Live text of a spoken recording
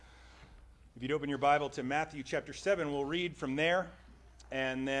If you'd open your Bible to Matthew chapter 7, we'll read from there,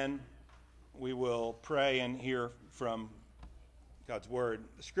 and then we will pray and hear from God's Word.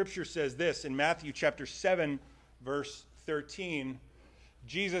 The Scripture says this in Matthew chapter 7, verse 13.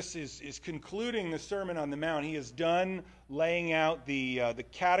 Jesus is concluding the Sermon on the Mount. He is done laying out the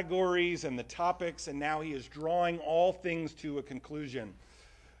categories and the topics, and now he is drawing all things to a conclusion.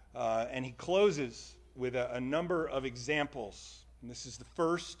 And he closes with a number of examples. And this is the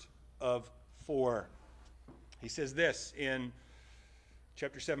first of 4. He says this in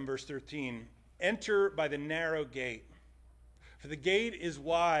chapter 7, verse 13. Enter by the narrow gate, for the gate is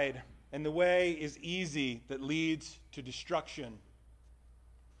wide and the way is easy that leads to destruction.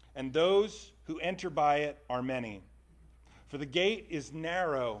 And those who enter by it are many. For the gate is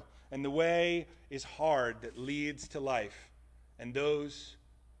narrow and the way is hard that leads to life, and those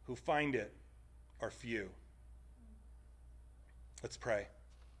who find it are few. Let's pray.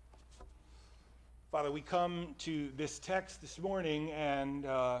 Father, we come to this text this morning, and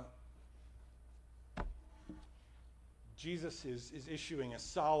Jesus is issuing a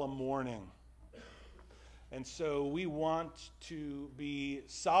solemn warning. And so we want to be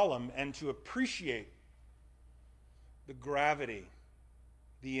solemn and to appreciate the gravity,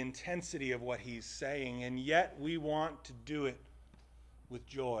 the intensity of what he's saying, and yet we want to do it with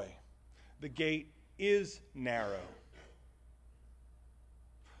joy. The gate is narrow.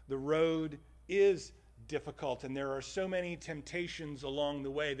 The road is difficult, and there are so many temptations along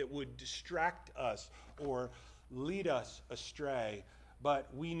the way that would distract us or lead us astray. But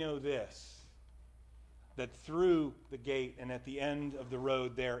we know this, that through the gate and at the end of the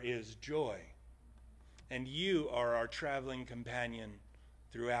road there is joy. And you are our traveling companion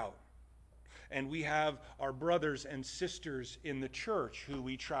throughout. And we have our brothers and sisters in the church who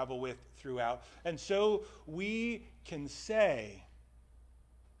we travel with throughout. And so we can say,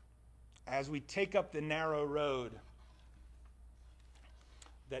 as we take up the narrow road,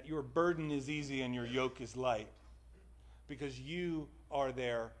 that your burden is easy and your yoke is light, because you are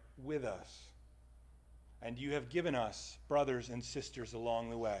there with us. And you have given us brothers and sisters along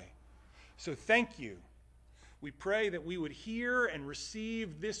the way. So thank you. We pray that we would hear and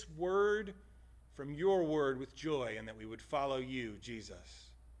receive this word from your word with joy, and that we would follow you, Jesus.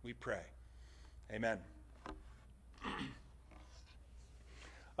 We pray. Amen.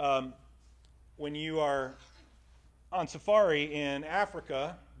 When you are on safari in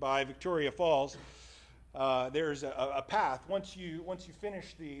Africa by Victoria Falls, there's a path. Once you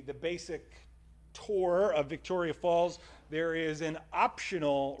finish the basic tour of Victoria Falls, there is an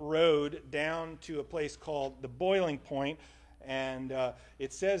optional road down to a place called the Boiling Point, and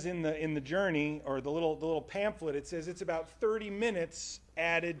it says in the journey, or the little pamphlet, it says it's about 30 minutes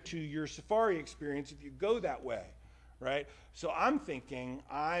added to your safari experience if you go that way, right? So I'm thinking,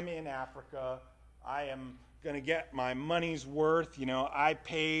 I'm in Africa, I am going to get my money's worth. You know, I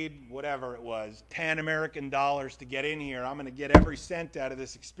paid whatever it was, 10 American dollars to get in here. I'm going to get every cent out of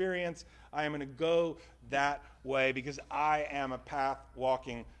this experience. I am going to go that way because I am a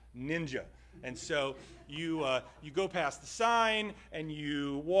path-walking ninja. And so you go past the sign and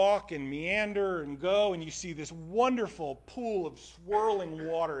you walk and meander and go, and you see this wonderful pool of swirling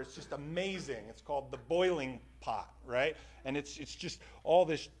water. It's just amazing. It's called the Boiling Pot, right? And it's just all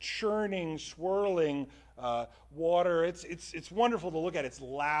this churning, swirling water. It's wonderful to look at. It's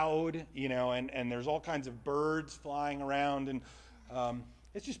loud, you know, and there's all kinds of birds flying around, and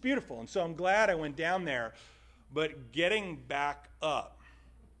it's just beautiful. And so I'm glad I went down there. But getting back up,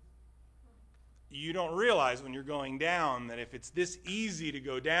 you don't realize when you're going down that if it's this easy to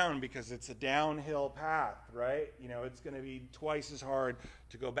go down because it's a downhill path, right? You know, it's going to be twice as hard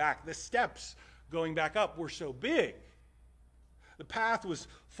to go back. The steps going back up were so big. The path was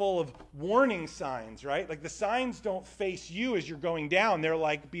full of warning signs, right? Like the signs don't face you as you're going down. They're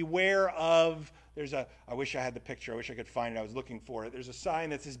like, beware of, I wish I had the picture. I wish I could find it. I was looking for it. There's a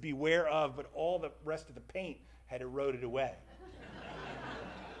sign that says beware of, but all the rest of the paint had eroded away.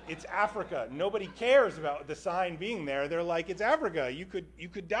 It's Africa. Nobody cares about the sign being there. They're like, it's Africa. You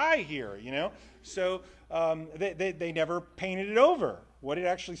could die here, you know? So they never painted it over, what it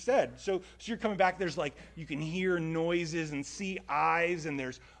actually said. So you're coming back, there's like, you can hear noises and see eyes, and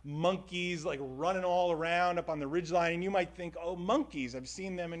there's monkeys like running all around up on the ridgeline, and you might think, oh, monkeys, I've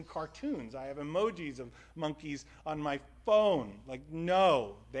seen them in cartoons. I have emojis of monkeys on my phone. Like,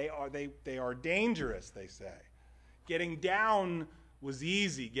 no, they are dangerous, they say. Getting down was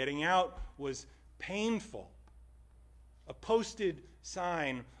easy. Getting out was painful. A posted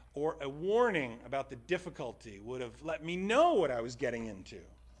sign or a warning about the difficulty would have let me know what I was getting into.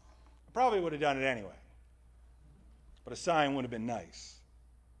 I probably would have done it anyway. But a sign would have been nice.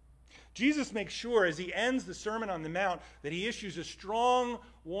 Jesus makes sure as he ends the Sermon on the Mount that he issues a strong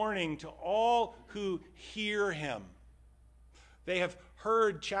warning to all who hear him. They have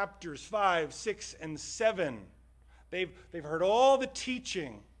heard chapters 5, 6, and 7. They've heard all the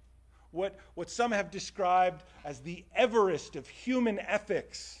teaching, what some have described as the Everest of human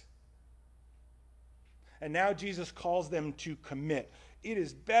ethics. And now Jesus calls them to commit. It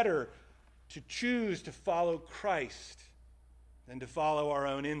is better to choose to follow Christ than to follow our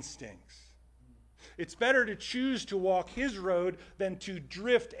own instincts. It's better to choose to walk his road than to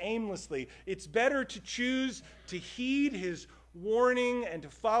drift aimlessly. It's better to choose to heed his warning and to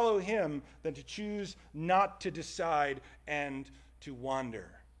follow him than to choose not to decide and to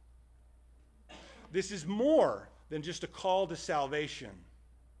wander. This is more than just a call to salvation.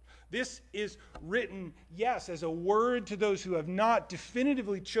 This is written, yes, as a word to those who have not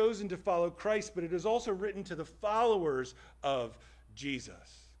definitively chosen to follow Christ, but it is also written to the followers of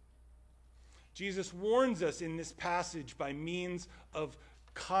Jesus. Jesus warns us in this passage by means of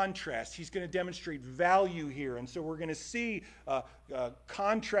contrast. He's going to demonstrate value here, and so we're going to see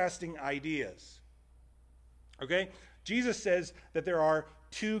contrasting ideas. Okay? Jesus says that there are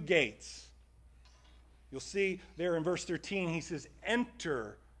two gates. You'll see there in verse 13, he says,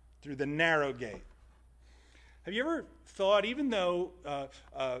 enter through the narrow gate. Have you ever thought, even though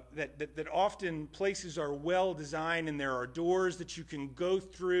that often places are well designed and there are doors that you can go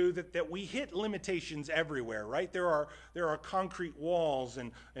through, that we hit limitations everywhere, right? There are concrete walls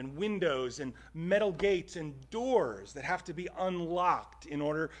and windows and metal gates and doors that have to be unlocked in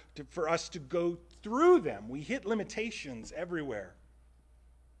order for us to go through them. We hit limitations everywhere.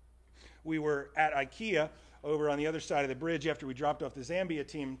 We were at IKEA over on the other side of the bridge after we dropped off the Zambia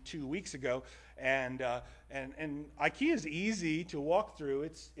team 2 weeks ago, and IKEA is easy to walk through.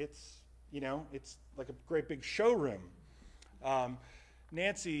 It's like a great big showroom.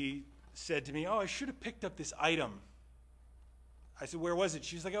 Nancy said to me, "Oh, I should have picked up this item." I said, "Where was it?"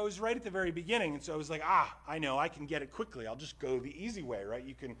 She was like, "I was right at the very beginning." And so I was like, I know, I can get it quickly. I'll just go the easy way, right?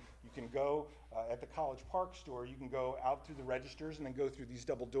 You can go at the College Park store, you can go out through the registers and then go through these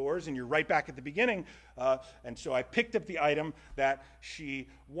double doors, and you're right back at the beginning. And so I picked up the item that she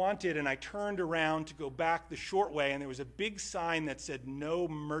wanted, and I turned around to go back the short way, and there was a big sign that said, "No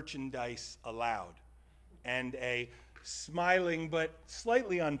merchandise allowed." And a smiling but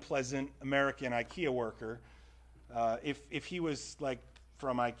slightly unpleasant American IKEA worker, if he was like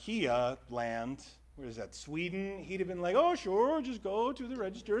from IKEA land, where is that, Sweden, he'd have been like, "Oh, sure, just go to the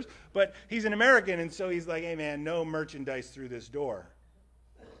registers." But he's an American, and so he's like, "Hey, man, no merchandise through this door."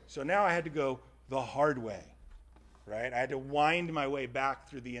 So now I had to go the hard way, right? I had to wind my way back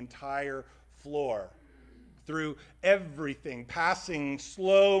through the entire floor, through everything, passing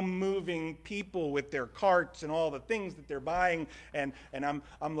slow-moving people with their carts and all the things that they're buying, and I'm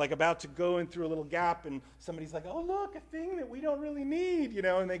like about to go in through a little gap, and somebody's like, "Oh, look, a thing that we don't really need,"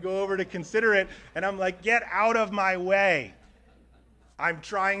 and they go over to consider it, and I'm like, "Get out of my way. I'm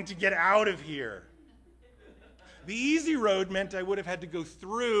trying to get out of here." The easy road meant I would have had to go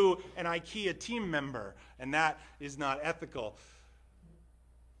through an IKEA team member, and that is not ethical.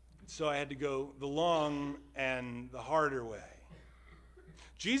 So I had to go the long and the harder way.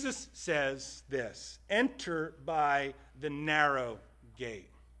 Jesus says this, enter by the narrow gate.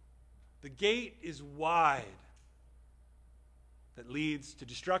 The gate is wide that leads to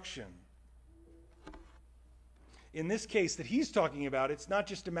destruction. In this case that he's talking about, it's not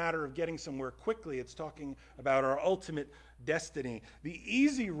just a matter of getting somewhere quickly. It's talking about our ultimate destiny. The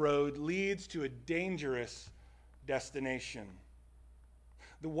easy road leads to a dangerous destination.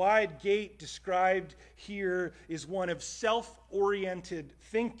 The wide gate described here is one of self-oriented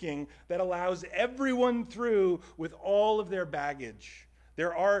thinking that allows everyone through with all of their baggage.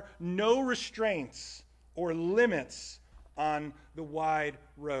 There are no restraints or limits on the wide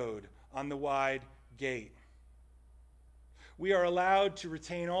road, on the wide gate. We are allowed to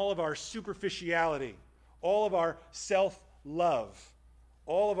retain all of our superficiality, all of our self-love,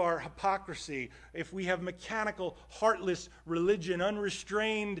 all of our hypocrisy. If we have mechanical, heartless religion,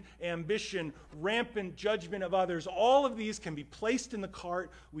 unrestrained ambition, rampant judgment of others, all of these can be placed in the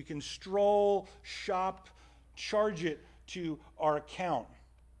cart. We can stroll, shop, charge it to our account.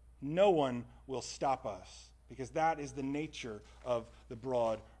 No one will stop us, because that is the nature of the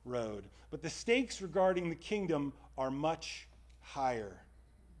broad road. But the stakes regarding the kingdom are much higher.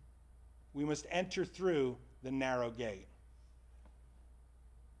 We must enter through the narrow gate.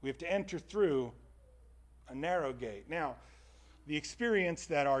 We have to enter through a narrow gate. Now, the experience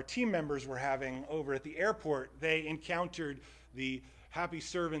that our team members were having over at the airport, they encountered the happy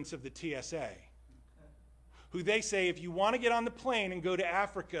servants of the TSA, who they say, if you want to get on the plane and go to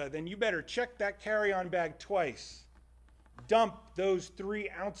Africa, then you better check that carry-on bag twice. Dump those 3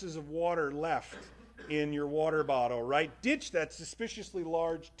 ounces of water left in your water bottle, right? Ditch that suspiciously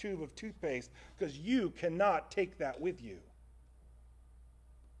large tube of toothpaste because you cannot take that with you.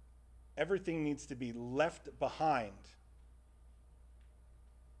 Everything needs to be left behind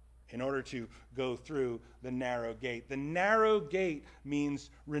in order to go through the narrow gate. The narrow gate means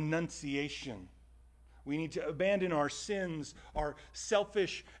renunciation. We need to abandon our sins, our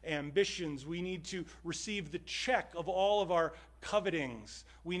selfish ambitions. We need to receive the check of all of our covetings.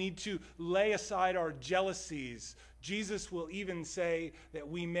 We need to lay aside our jealousies. Jesus will even say that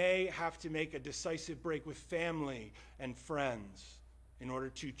we may have to make a decisive break with family and friends in order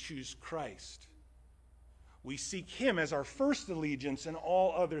to choose Christ. We seek him as our first allegiance, and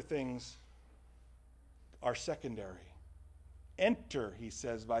all other things are secondary. Enter, he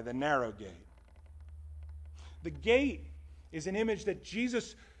says, by the narrow gate. The gate is an image that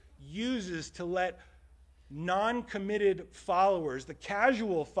Jesus uses to let non-committed followers, the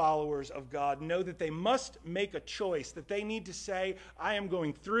casual followers of God, know that they must make a choice, that they need to say, I am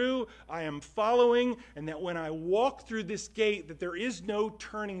going through, I am following, and that when I walk through this gate, that there is no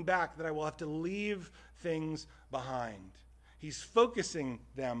turning back, that I will have to leave things behind. He's focusing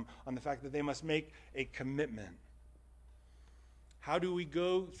them on the fact that they must make a commitment. How do we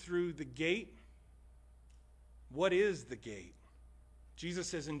go through the gate? What is the gate? Jesus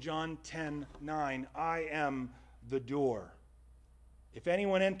says in John 10:9, I am the door. If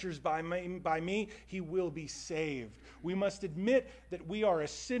anyone enters by me, he will be saved. We must admit that we are a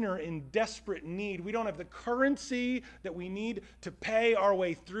sinner in desperate need. We don't have the currency that we need to pay our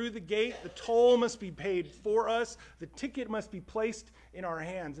way through the gate. The toll must be paid for us. The ticket must be placed in our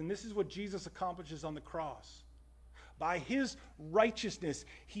hands. And this is what Jesus accomplishes on the cross. By his righteousness,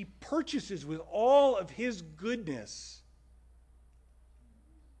 he purchases with all of his goodness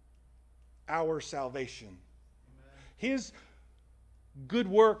our salvation. Amen. His good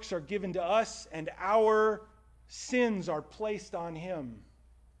works are given to us, and our sins are placed on him.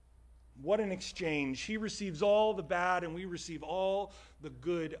 What an exchange. He receives all the bad, and we receive all the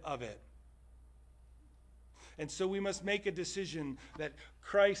good of it. And so we must make a decision that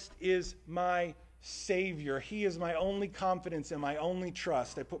Christ is my Savior. He is my only confidence and my only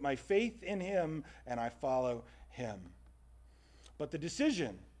trust. I put my faith in him and I follow him. But the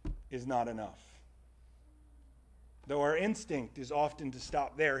decision is not enough, though our instinct is often to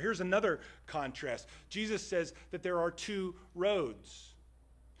stop there. Here's another contrast. Jesus says that there are 2 roads,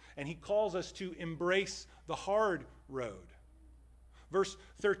 and he calls us to embrace the hard road. Verse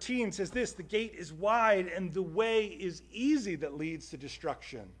 13 says this, the gate is wide and the way is easy that leads to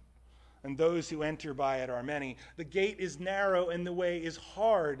destruction, and those who enter by it are many. The gate is narrow and the way is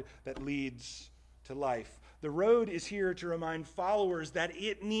hard that leads to life. The road is here to remind followers that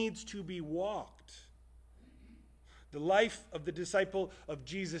it needs to be walked. The life of the disciple of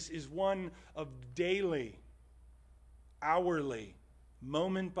Jesus is one of daily, hourly,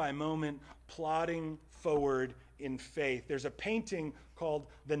 moment by moment, plodding forward in faith. There's a painting called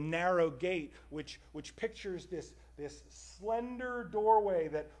The Narrow Gate, which pictures this slender doorway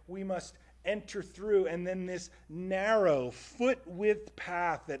that we must enter through, and then this narrow foot-width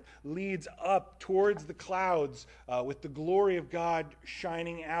path that leads up towards the clouds with the glory of God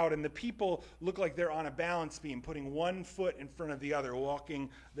shining out. And the people look like they're on a balance beam, putting one foot in front of the other,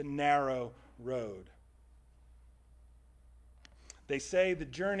 walking the narrow road. They say the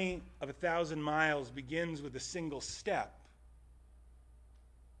journey of 1,000 miles begins with a single step.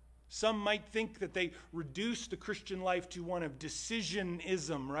 Some might think that they reduce the Christian life to one of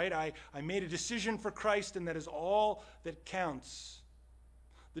decisionism, right? I made a decision for Christ, and that is all that counts.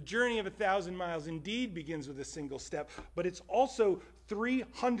 The journey of 1,000 miles indeed begins with a single step, but it's also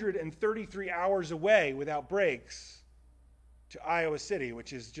 333 hours away without breaks to Iowa City,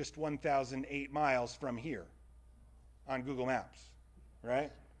 which is just 1,008 miles from here on Google Maps,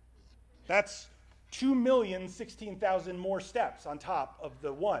 right? That's 2,016,000 more steps on top of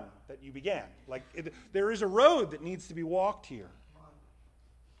the one that you began. There is a road that needs to be walked here.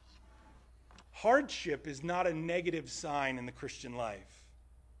 Hardship is not a negative sign in the Christian life.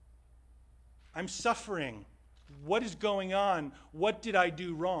 I'm suffering. What is going on? What did I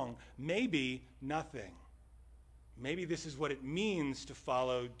do wrong? Maybe nothing. Maybe this is what it means to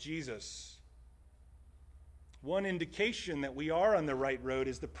follow Jesus. One indication that we are on the right road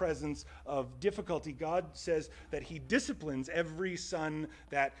is the presence of difficulty. God says that he disciplines every son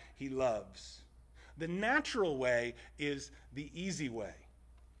that he loves. The natural way is the easy way.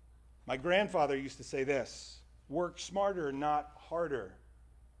 My grandfather used to say this, work smarter, not harder.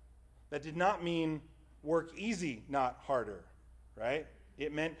 That did not mean work easy, not harder, right?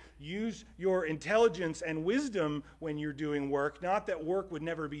 It meant use your intelligence and wisdom when you're doing work, not that work would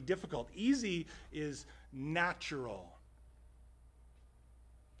never be difficult. Easy is natural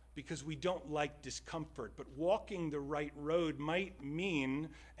because we don't like discomfort, but walking the right road might mean,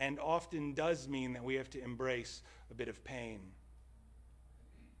 and often does mean, that we have to embrace a bit of pain.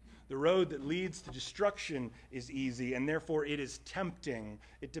 The road that leads to destruction is easy, and therefore it is tempting.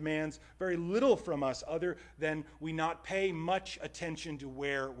 It demands very little from us other than we not pay much attention to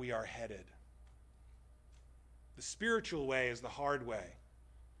where we are headed. The spiritual way is the hard way.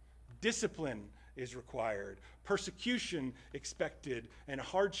 Discipline is required. Persecution expected, and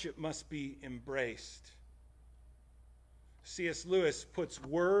hardship must be embraced. C.S. Lewis puts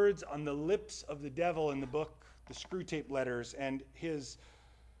words on the lips of the devil in the book, The Screwtape Letters, and his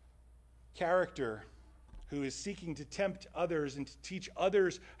character who is seeking to tempt others and to teach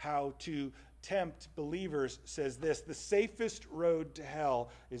others how to tempt believers says this: the safest road to hell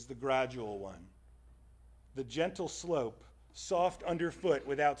is the gradual one, the gentle slope, soft underfoot,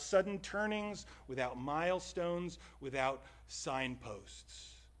 without sudden turnings, without milestones, without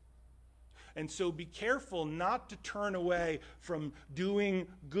signposts. And so be careful not to turn away from doing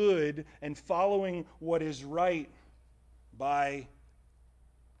good and following what is right by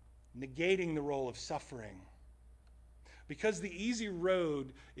negating the role of suffering. Because the easy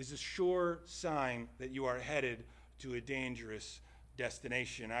road is a sure sign that you are headed to a dangerous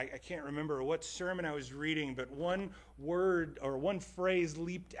destination. I can't remember what sermon I was reading, but one word or one phrase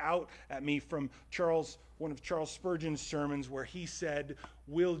leaped out at me from one of Charles Spurgeon's sermons, where he said,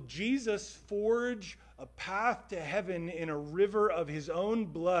 "Will Jesus forge a path to heaven in a river of his own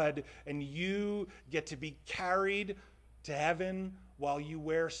blood, and you get to be carried to heaven while you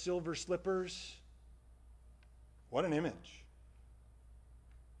wear silver slippers?" What an image.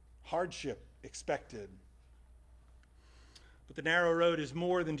 Hardship expected. But the narrow road is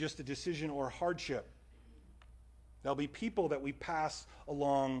more than just a decision or hardship. There'll be people that we pass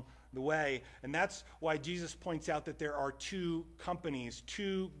along the way. And that's why Jesus points out that there are two companies,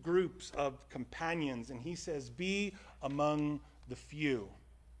 two groups of companions. And he says, be among the few.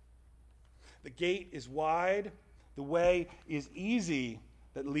 The gate is wide. The way is easy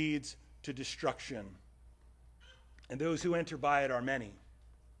that leads to destruction. And those who enter by it are many.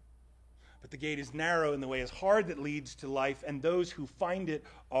 But the gate is narrow and the way is hard that leads to life, and those who find it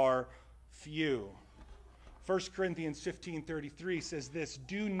are few. 1 Corinthians 15:33 says this: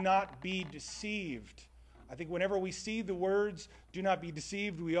 do not be deceived. I think whenever we see the words, do not be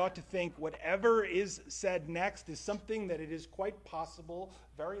deceived, we ought to think whatever is said next is something that it is quite possible,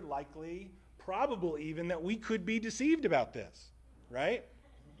 very likely, probable even, that we could be deceived about this, right?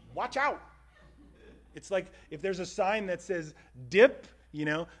 Watch out. It's like if there's a sign that says dip,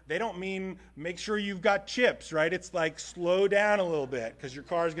 they don't mean make sure you've got chips, right? It's like slow down a little bit because your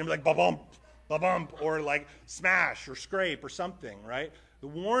car is going to be like ba-bump, ba-bump, or like smash or scrape or something, right? The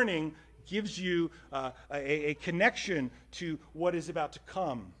warning gives you a connection to what is about to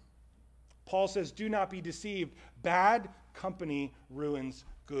come. Paul says, do not be deceived. Bad company ruins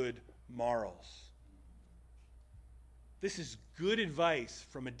good morals. This is good advice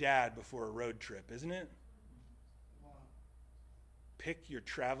from a dad before a road trip, isn't it? Pick your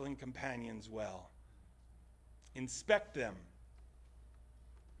traveling companions well. Inspect them.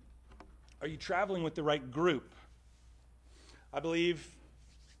 Are you traveling with the right group? I believe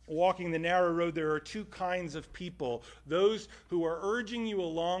walking the narrow road, there are two kinds of people: those who are urging you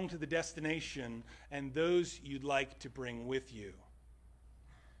along to the destination and those you'd like to bring with you.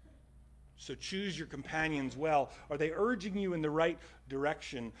 So choose your companions well. Are they urging you in the right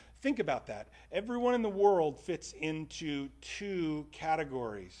direction? Think about that. Everyone in the world fits into two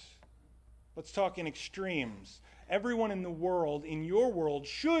categories. Let's talk in extremes. Everyone in the world, in your world,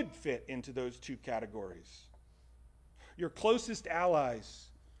 should fit into those two categories. Your closest allies,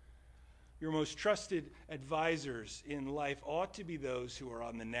 your most trusted advisors in life ought to be those who are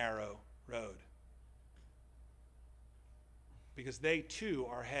on the narrow road, because they too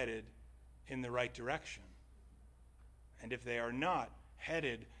are headed in the right direction. And if they are not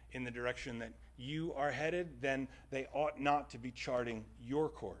headed in the direction that you are headed, then they ought not to be charting your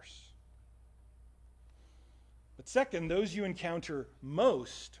course. But second, those you encounter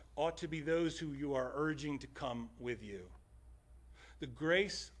most ought to be those who you are urging to come with you. The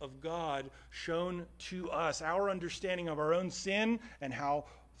grace of God shown to us, our understanding of our own sin and how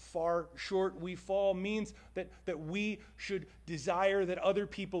far short we fall, means that we should desire that other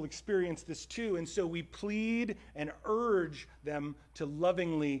people experience this too. And so we plead and urge them to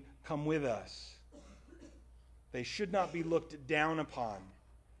lovingly come with us. They should not be looked down upon.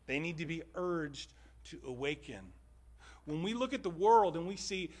 They need to be urged to awaken. When we look at the world and we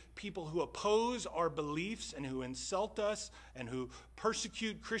see people who oppose our beliefs and who insult us and who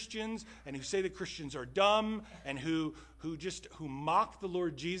persecute Christians and who say that Christians are dumb and who mock the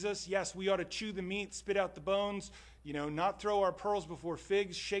Lord Jesus, yes, we ought to chew the meat, spit out the bones, not throw our pearls before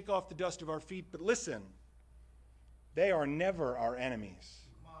figs, shake off the dust of our feet. But listen, they are never our enemies.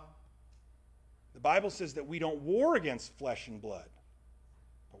 The Bible says that we don't war against flesh and blood,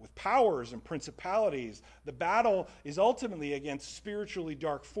 but with powers and principalities. The battle is ultimately against spiritually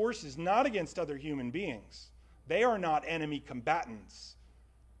dark forces, not against other human beings. They are not enemy combatants.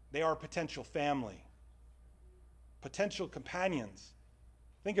 They are potential family, potential companions.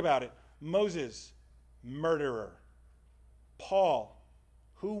 Think about it. Moses, murderer. Paul,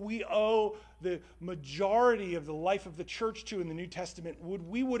 who we owe the majority of the life of the church to in the New Testament,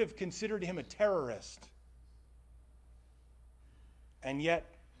 we would have considered him a terrorist. And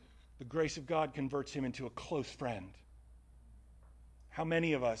yet, the grace of God converts him into a close friend. How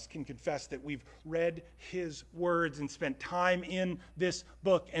many of us can confess that we've read his words and spent time in this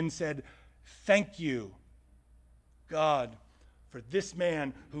book and said, thank you, God, for this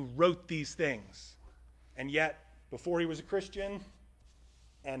man who wrote these things? And yet, before he was a Christian,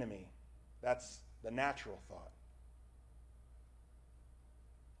 enemy. That's the natural thought.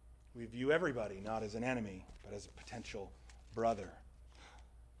 We view everybody not as an enemy, but as a potential brother.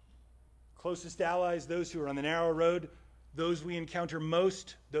 Closest allies, those who are on the narrow road, those we encounter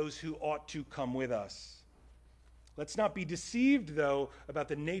most, those who ought to come with us. Let's not be deceived, though, about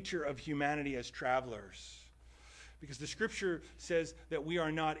the nature of humanity as travelers, because the Scripture says that we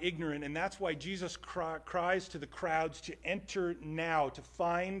are not ignorant, and that's why Jesus cries to the crowds to enter now, to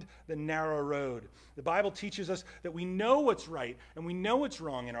find the narrow road. The Bible teaches us that we know what's right and we know what's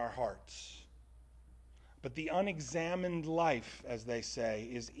wrong in our hearts. But the unexamined life, as they say,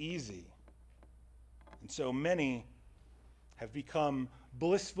 is easy. And so many have become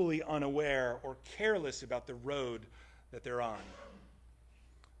blissfully unaware or careless about the road that they're on.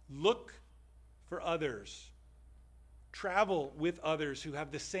 Look for others. Travel with others who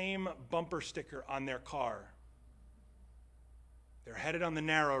have the same bumper sticker on their car. They're headed on the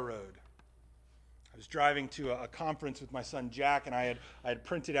narrow road. I was driving to a conference with my son Jack, and I had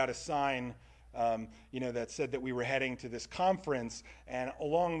printed out a sign that said that we were heading to this conference, and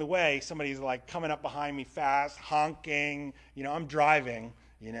along the way, somebody's like coming up behind me fast, honking. I'm driving,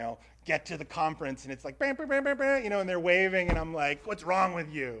 get to the conference, and it's like, bam, bam, bam, bam, bam, and they're waving, and I'm like, what's wrong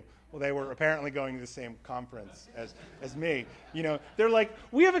with you? Well, they were apparently going to the same conference as me. They're like,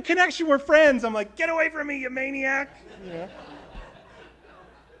 we have a connection, we're friends. I'm like, get away from me, you maniac.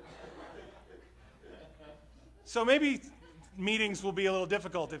 So maybe meetings will be a little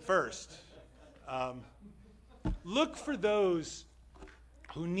difficult at first. Look for those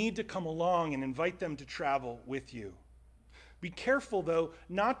who need to come along and invite them to travel with you. Be careful, though,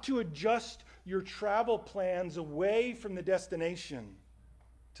 not to adjust your travel plans away from the destination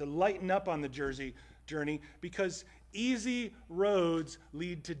to lighten up on the journey, because easy roads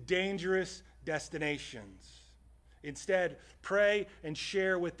lead to dangerous destinations. Instead, pray and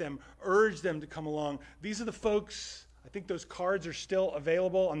share with them. Urge them to come along. These are the folks. I think those cards are still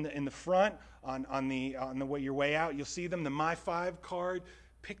available in the front on the way your way out. You'll see them. The My 5 card.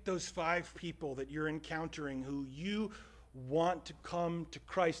 Pick those 5 people that you're encountering who you want to come to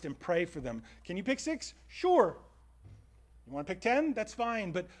Christ, and pray for them. Can you pick 6? Sure. You want to pick 10? That's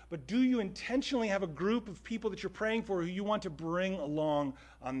fine. But do you intentionally have a group of people that you're praying for who you want to bring along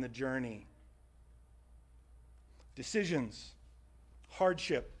on the journey? Decisions,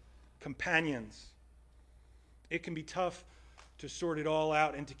 hardship, companions. It can be tough to sort it all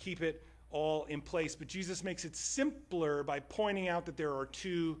out and to keep it all in place. But Jesus makes it simpler by pointing out that there are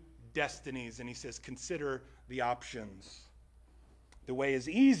 2 destinies. And he says, consider the options. The way is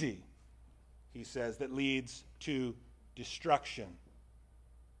easy, he says, that leads to destruction.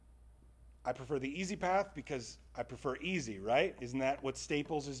 I prefer the easy path because I prefer easy, right? Isn't that what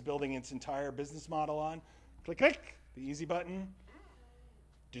Staples is building its entire business model on? Click, click, the easy button.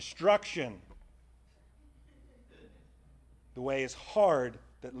 Destruction. The way is hard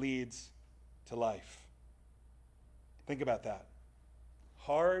that leads to life. Think about that.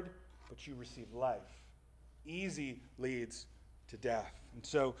 Hard, but you receive life. Easy leads to death. And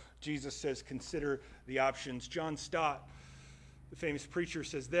so Jesus says, consider the options. John Stott, the famous preacher,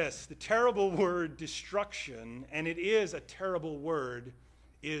 says this: the terrible word destruction, and it is a terrible word,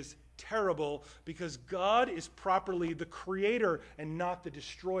 is terrible because God is properly the creator and not the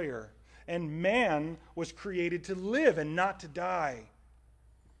destroyer. And man was created to live and not to die.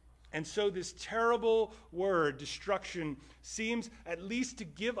 And so this terrible word, destruction, seems at least to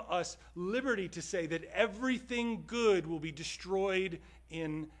give us liberty to say that everything good will be destroyed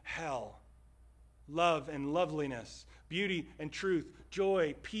in hell. Love and loveliness, beauty and truth,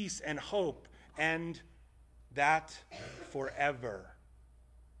 joy, peace and hope, and that forever.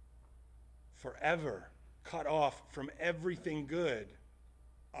 Forever cut off from everything good.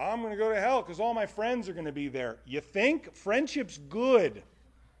 I'm going to go to hell because all my friends are going to be there. You think? Friendship's good.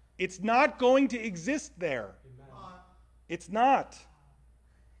 It's not going to exist there. Amen. It's not.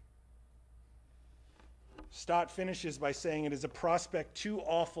 Stott finishes by saying it is a prospect too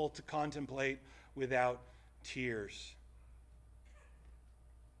awful to contemplate without tears.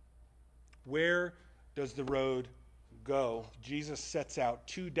 Where does the road go? Jesus sets out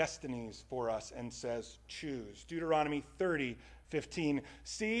two destinies for us and says, choose. Deuteronomy 30:15.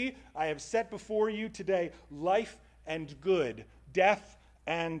 See, I have set before you today life and good, death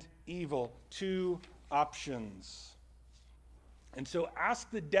and evil. Two options. And so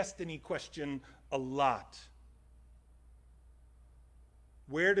ask the destiny question a lot.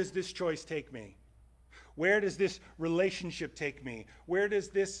 Where does this choice take me? Where does this relationship take me? Where does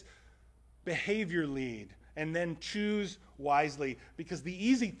this behavior lead? And then choose wisely, because the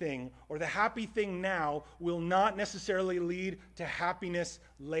easy thing or the happy thing now will not necessarily lead to happiness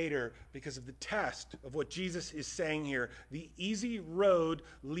later because of the test of what Jesus is saying here. The easy road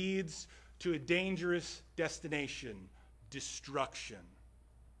leads to a dangerous destination, destruction.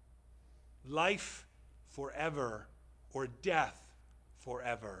 Life forever or death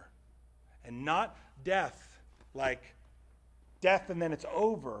forever. And not death like death and then it's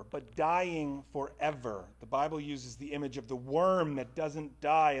over, but dying forever. The Bible uses the image of the worm that doesn't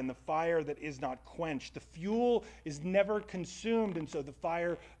die and the fire that is not quenched. The fuel is never consumed, and so the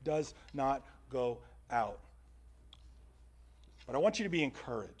fire does not go out. But I want you to be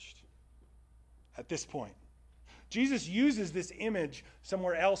encouraged at this point. Jesus uses this image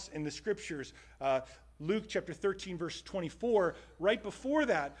somewhere else in the scriptures. Luke chapter 13, verse 24, right before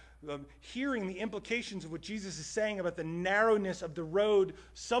that, hearing the implications of what Jesus is saying about the narrowness of the road,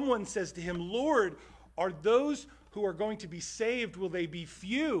 someone says to him, Lord, are those who are going to be saved, will they be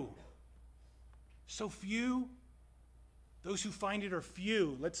few? So few? Those who find it are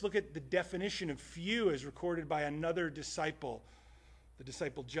few. Let's look at the definition of few as recorded by another disciple, the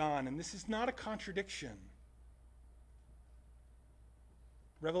disciple John. And this is not a contradiction.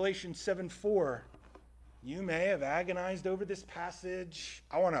 Revelation 7:4. You may have agonized over this passage.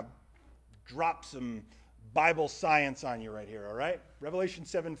 I want to drop some Bible science on you right here, all right? Revelation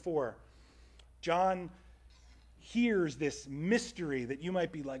 7:4. John hears this mystery that you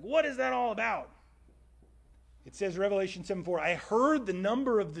might be like, what is that all about? It says, Revelation 7:4, I heard the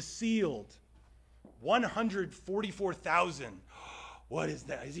number of the sealed, 144,000. What is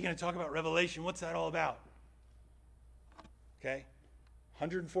that? Is he going to talk about Revelation? What's that all about? Okay.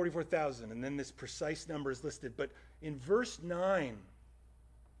 144,000, and then this precise number is listed. But in verse 9,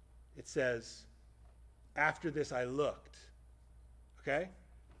 it says, after this I looked. Okay?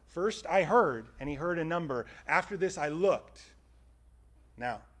 First I heard, and he heard a number. After this I looked.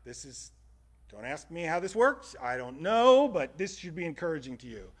 Now, this is, don't ask me how this works. I don't know, but this should be encouraging to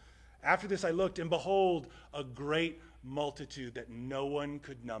you. After this I looked, and behold, a great multitude that no one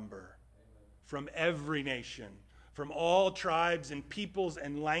could number, from every nation, from all tribes and peoples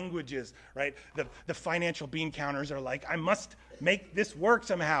and languages, right? The financial bean counters are like, I must make this work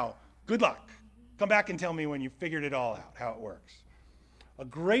somehow. Good luck. Come back and tell me when you figured it all out, how it works. A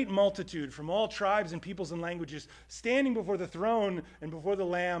great multitude from all tribes and peoples and languages, standing before the throne and before the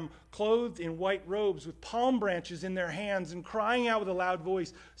Lamb, clothed in white robes with palm branches in their hands, and crying out with a loud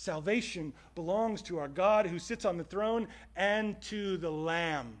voice, salvation belongs to our God who sits on the throne and to the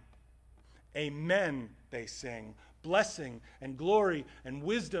Lamb. Amen, they sing. Blessing and glory and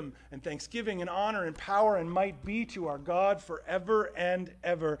wisdom and thanksgiving and honor and power and might be to our God forever and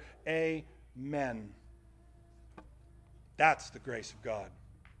ever. Amen. That's the grace of God.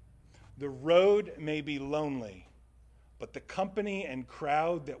 The road may be lonely, but the company and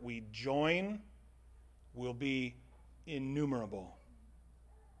crowd that we join will be innumerable.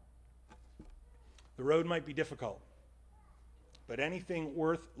 The road might be difficult, but anything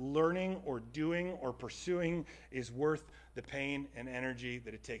worth learning or doing or pursuing is worth the pain and energy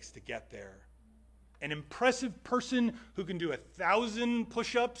that it takes to get there. An impressive person who can do 1,000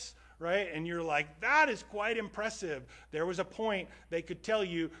 push-ups, right? And you're like, that is quite impressive. There was a point they could tell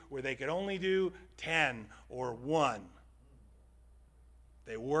you where they could only do 10 or 1.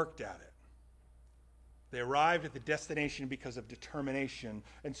 They worked at it. They arrived at the destination because of determination.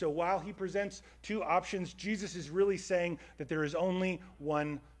 And so while he presents two options, Jesus is really saying that there is only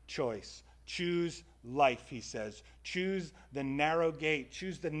one choice. Choose life, he says. Choose the narrow gate.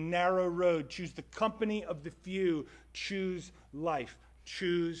 Choose the narrow road. Choose the company of the few. Choose life.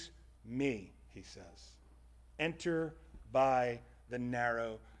 Choose me, he says. Enter by the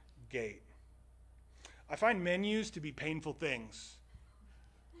narrow gate. I find menus to be painful things,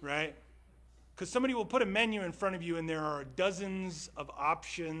 right? Because somebody will put a menu in front of you and there are dozens of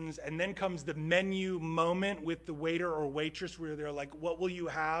options, and then comes the menu moment with the waiter or waitress where they're like, what will you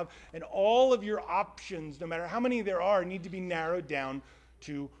have? And all of your options, no matter how many there are, need to be narrowed down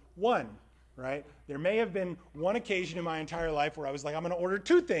to one, right? There may have been one occasion in my entire life where I was like, I'm going to order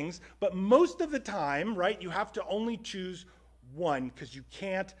two things, but most of the time, right, you have to only choose one because you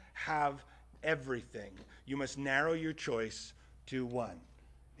can't have everything. You must narrow your choice to one.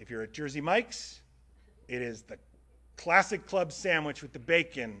 If you're at Jersey Mike's, it is the classic club sandwich with the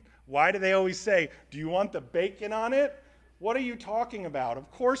bacon. Why do they always say, do you want the bacon on it? What are you talking about? Of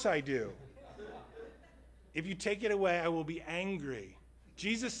course I do. If you take it away, I will be angry.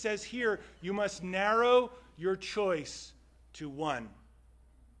 Jesus says here, you must narrow your choice to one.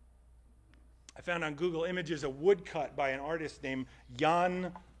 I found on Google Images a woodcut by an artist named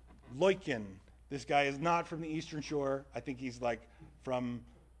Jan Luyken. This guy is not from the Eastern Shore. I think he's like from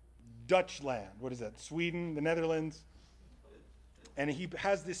Dutchland. What is that? Sweden, the Netherlands? And he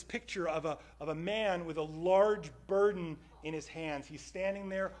has this picture of a man with a large burden in his hands. He's standing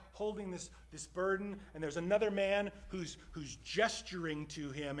there holding this burden, and there's another man who's gesturing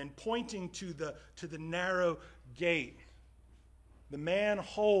to him and pointing to the narrow gate. The man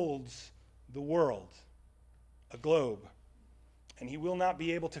holds the world, a globe, and he will not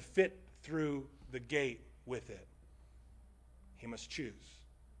be able to fit through the gate with it. He must choose.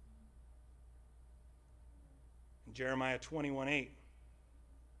 In Jeremiah 21:8,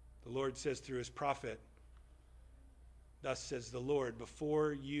 the Lord says through his prophet, thus says the Lord,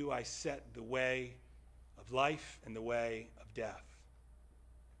 before you I set the way of life and the way of death.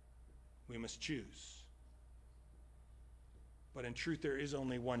 We must choose. But in truth, there is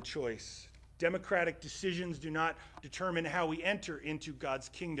only one choice. Democratic decisions do not determine how we enter into God's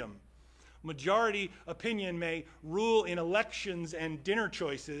kingdom. Majority opinion may rule in elections and dinner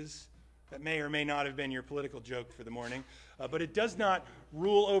choices. That may or may not have been your political joke for the morning. But it does not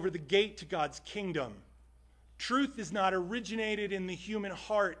rule over the gate to God's kingdom. Truth is not originated in the human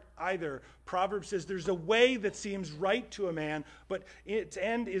heart either. Proverbs says there's a way that seems right to a man, but its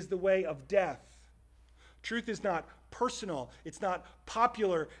end is the way of death. Truth is not personal. It's not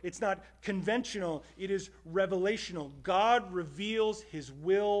popular. It's not conventional. It is revelational. God reveals his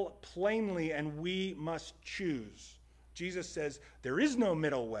will plainly, and we must choose. Jesus says there is no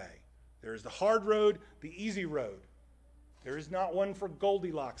middle way. There is the hard road, the easy road. There is not one for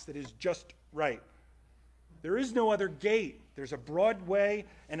Goldilocks that is just right. There is no other gate. There's a broad way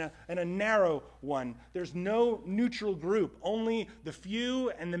and a narrow one. There's no neutral group, only the few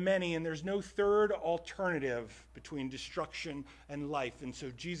and the many, and there's no third alternative between destruction and life. And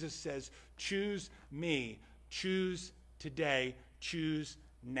so Jesus says, choose me, choose today, choose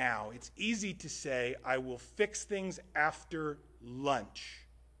now. It's easy to say, I will fix things after lunch.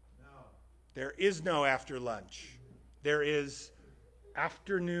 No. There is no after lunch. There is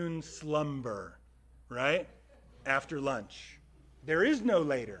afternoon slumber, right? After lunch. There is no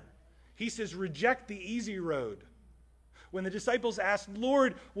later. He says, reject the easy road. When the disciples asked,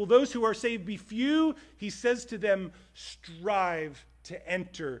 Lord, will those who are saved be few? He says to them, strive to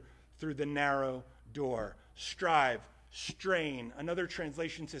enter through the narrow door. Strive, strain. Another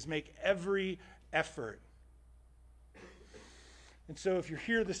translation says, make every effort. And so if you're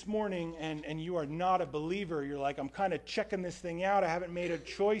here this morning and you are not a believer, you're like, I'm kind of checking this thing out. I haven't made a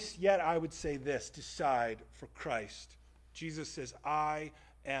choice yet. I would say this, decide for Christ. Jesus says, I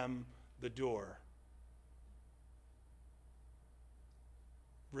am the door.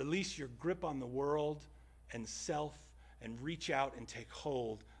 Release your grip on the world and self and reach out and take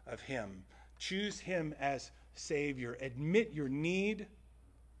hold of him. Choose him as Savior. Admit your need.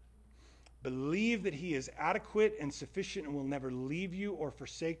 Believe that he is adequate and sufficient and will never leave you or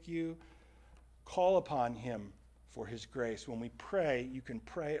forsake you. Call upon him for his grace. When we pray, you can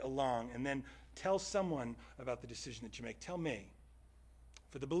pray along and then tell someone about the decision that you make. Tell me.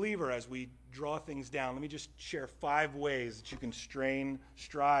 For the believer, as we draw things down, let me just share 5 ways that you can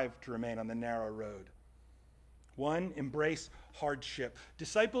strive to remain on the narrow road. 1, embrace hardship.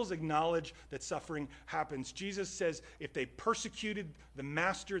 Disciples acknowledge that suffering happens. Jesus says, if they persecuted the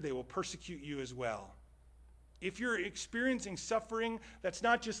master, they will persecute you as well. If you're experiencing suffering, that's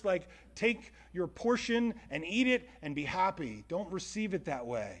not just like take your portion and eat it and be happy. Don't receive it that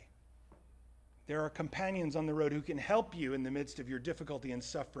way. There are companions on the road who can help you in the midst of your difficulty and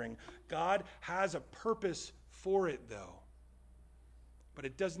suffering. God has a purpose for it, though. But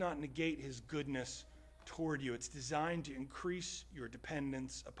it does not negate his goodness toward you. It's designed to increase your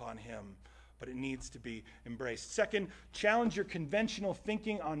dependence upon him, but it needs to be embraced. Second, challenge your conventional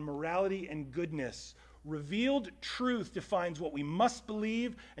thinking on morality and goodness. Revealed truth defines what we must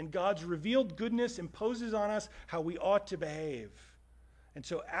believe, and God's revealed goodness imposes on us how we ought to behave. And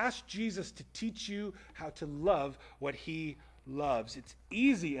so ask Jesus to teach you how to love what he loves. It's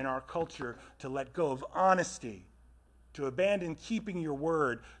easy in our culture to let go of honesty, to abandon keeping your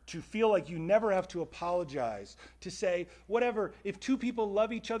word, to feel like you never have to apologize, to say, whatever, if two people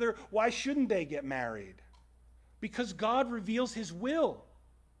love each other, why shouldn't they get married? Because God reveals his will.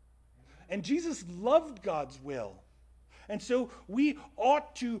 And Jesus loved God's will. And so we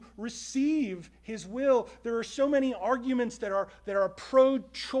ought to receive his will. There are so many arguments that are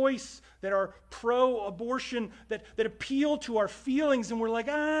pro-choice, that are pro-abortion, that appeal to our feelings. And we're like,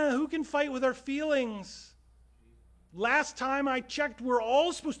 who can fight with our feelings? Last time I checked, we're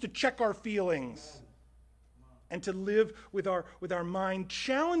all supposed to check our feelings and to live with our mind.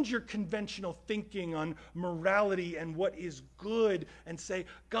 Challenge your conventional thinking on morality and what is good and say,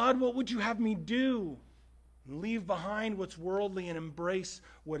 God, what would you have me do? And leave behind what's worldly and embrace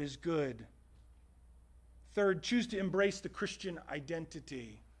what is good. Third, choose to embrace the Christian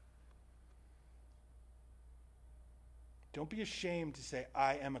identity. Don't be ashamed to say,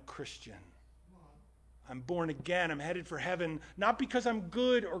 I am a Christian. I'm born again. I'm headed for heaven, not because I'm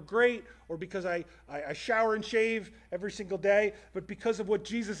good or great or because I shower and shave every single day, but because of what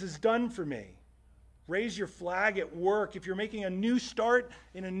Jesus has done for me. Raise your flag at work. If you're making a new start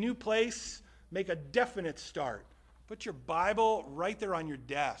in a new place, make a definite start. Put your Bible right there on your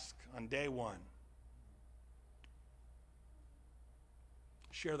desk on day one.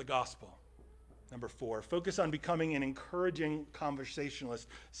 Share the gospel. Number 4, focus on becoming an encouraging conversationalist.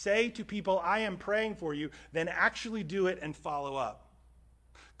 Say to people, I am praying for you, then actually do it and follow up.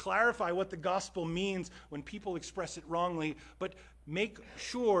 Clarify what the gospel means when people express it wrongly, but make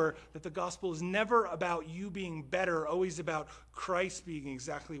sure that the gospel is never about you being better, always about Christ being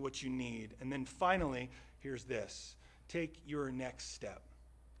exactly what you need. And then finally, here's this. Take your next step.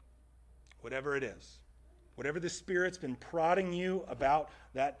 Whatever it is. Whatever the Spirit's been prodding you about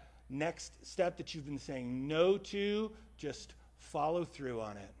that next step that you've been saying no to, just follow through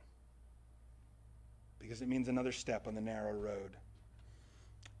on it. Because it means another step on the narrow road.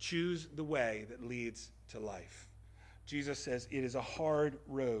 Choose the way that leads to life. Jesus says it is a hard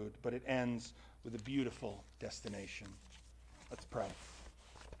road, but it ends with a beautiful destination. Let's pray.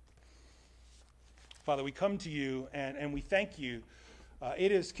 Father, we come to you and we thank you.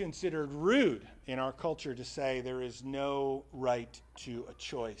 It is considered rude in our culture to say there is no right to a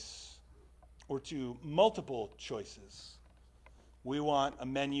choice or to multiple choices. We want a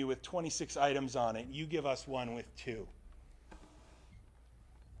menu with 26 items on it. You give us one with 2.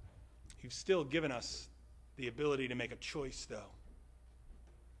 You've still given us the ability to make a choice, though.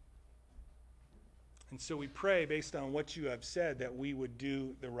 And so we pray, based on what you have said, that we would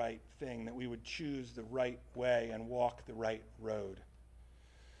do the right thing, that we would choose the right way and walk the right road.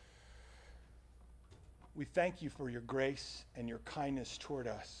 We thank you for your grace and your kindness toward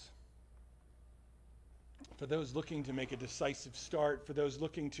us. For those looking to make a decisive start, for those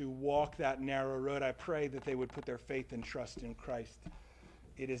looking to walk that narrow road, I pray that they would put their faith and trust in Christ.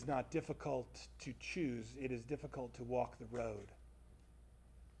 It is not difficult to choose. It is difficult to walk the road.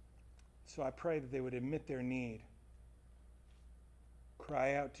 So I pray that they would admit their need,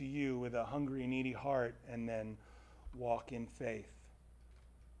 cry out to you with a hungry, needy heart, and then walk in faith.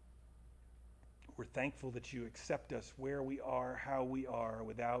 We're thankful that you accept us where we are, how we are,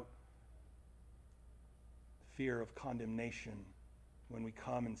 without fear of condemnation when we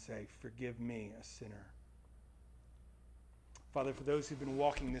come and say, forgive me, a sinner. Father, for those who've been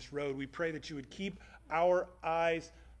walking this road, we pray that you would keep our eyes